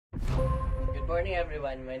Good morning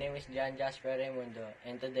everyone, my name is Jasper Raymundo,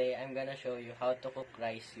 and today I'm gonna show you how to cook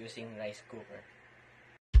rice using rice cooker.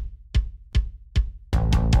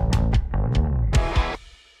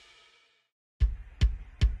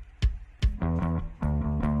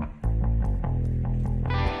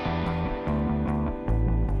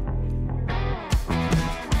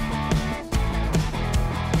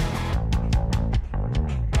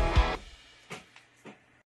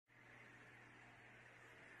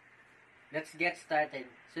 Let's get started.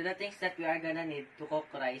 So the things that we are gonna need to cook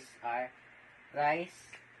rice are rice,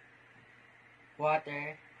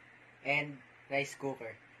 water, and rice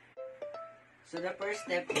cooker. So the first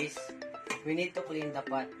step is we need to clean the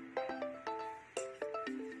pot.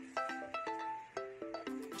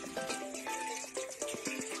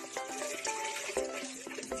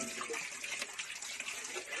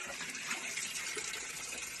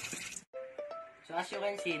 So as you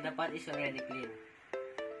can see, the pot is already clean.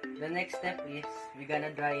 The next step is we're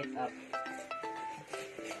gonna dry it up.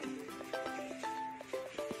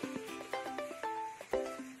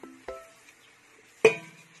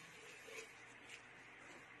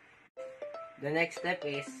 The next step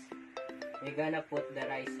is we're gonna put the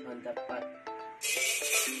rice on the pot.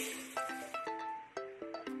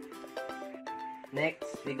 Next,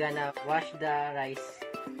 we're gonna wash the rice.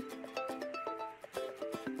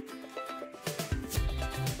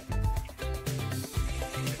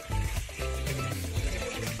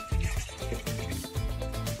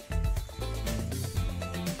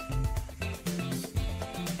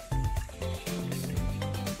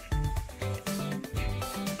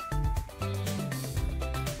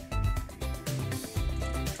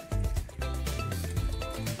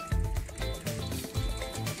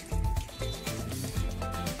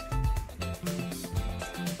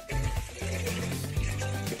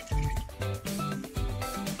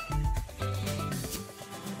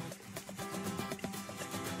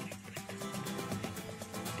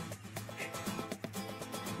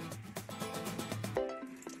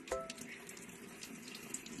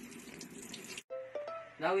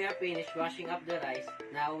 Now we are finished washing up the rice.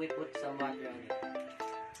 Now we put some water on it.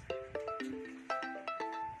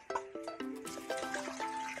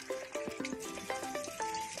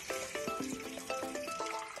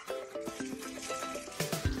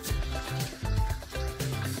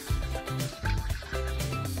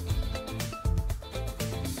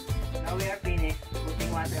 Now we are finished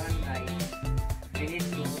putting water on rice. We need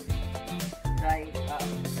to dry up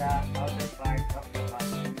the outer part of the pot.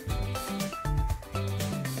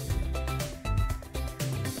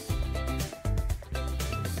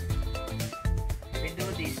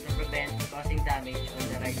 To prevent causing damage on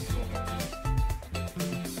the rice cooker.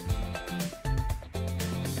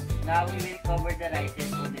 Now we will cover the rice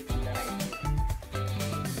and put it on the rice cooker.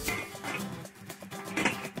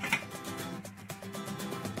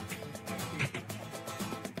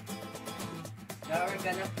 Now we're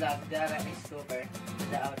gonna plug the rice cooker to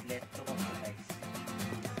the outlet to cook the rice.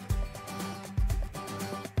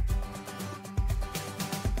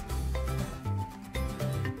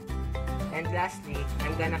 And lastly,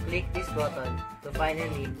 I'm gonna click this button to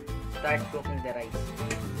finally start cooking the rice.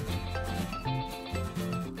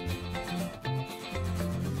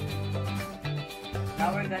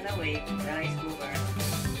 Now we're gonna wait the rice cooker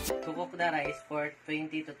to cook the rice for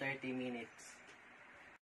 20 to 30 minutes.